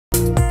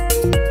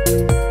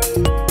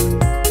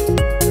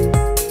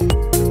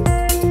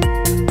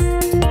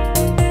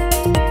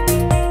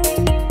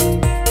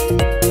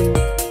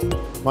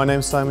My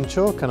name's Simon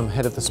Chalk and I'm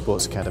head of the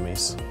Sports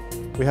Academies.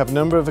 We have a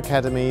number of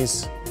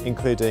academies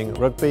including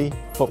rugby,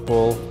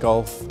 football,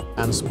 golf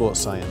and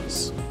sports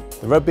science.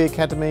 The Rugby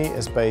Academy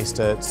is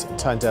based at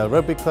Tynedale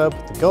Rugby Club,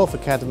 the Golf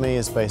Academy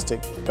is based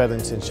at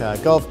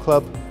Bedlingtonshire Golf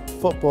Club,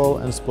 football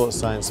and sports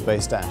science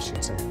based at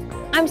Ashington.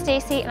 I'm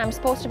Stacey and I'm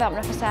Sports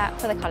Development Officer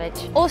for the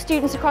college. All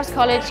students across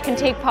college can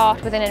take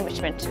part within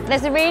enrichment.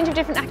 There's a range of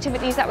different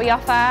activities that we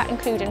offer,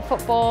 including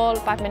football,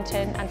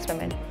 badminton and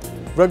swimming.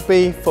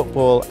 Rugby,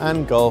 football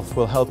and golf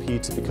will help you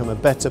to become a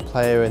better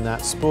player in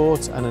that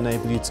sport and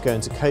enable you to go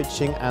into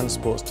coaching and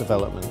sports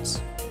development.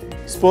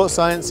 Sports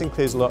science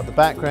includes a lot of the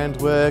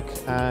background work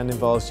and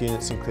involves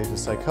units including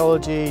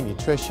psychology,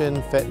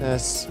 nutrition,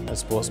 fitness and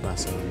sports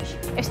massage.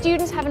 If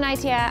students have an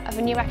idea of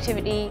a new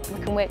activity,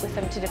 we can work with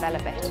them to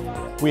develop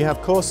it. We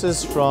have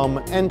courses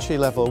from entry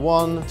level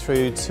 1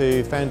 through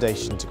to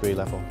foundation degree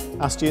level.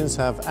 Our students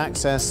have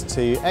access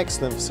to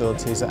excellent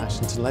facilities at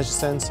Ashington Leisure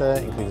Centre,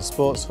 including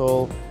sports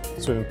hall,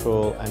 swimming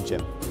pool and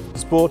gym.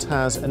 Sport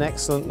has an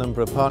excellent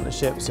number of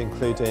partnerships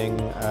including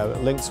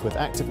links with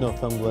Active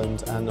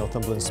Northumberland and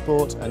Northumberland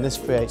Sport, and this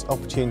creates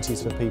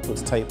opportunities for people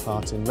to take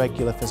part in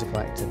regular physical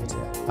activity.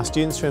 Our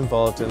students are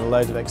involved in a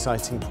load of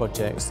exciting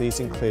projects. These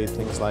include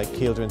things like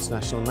Kielder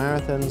International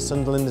Marathon,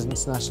 Sunderland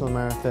International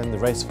Marathon, the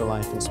Race for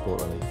Life and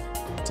Sport Relief.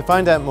 To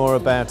find out more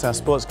about our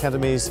sports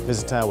academies,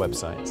 visit our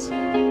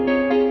website.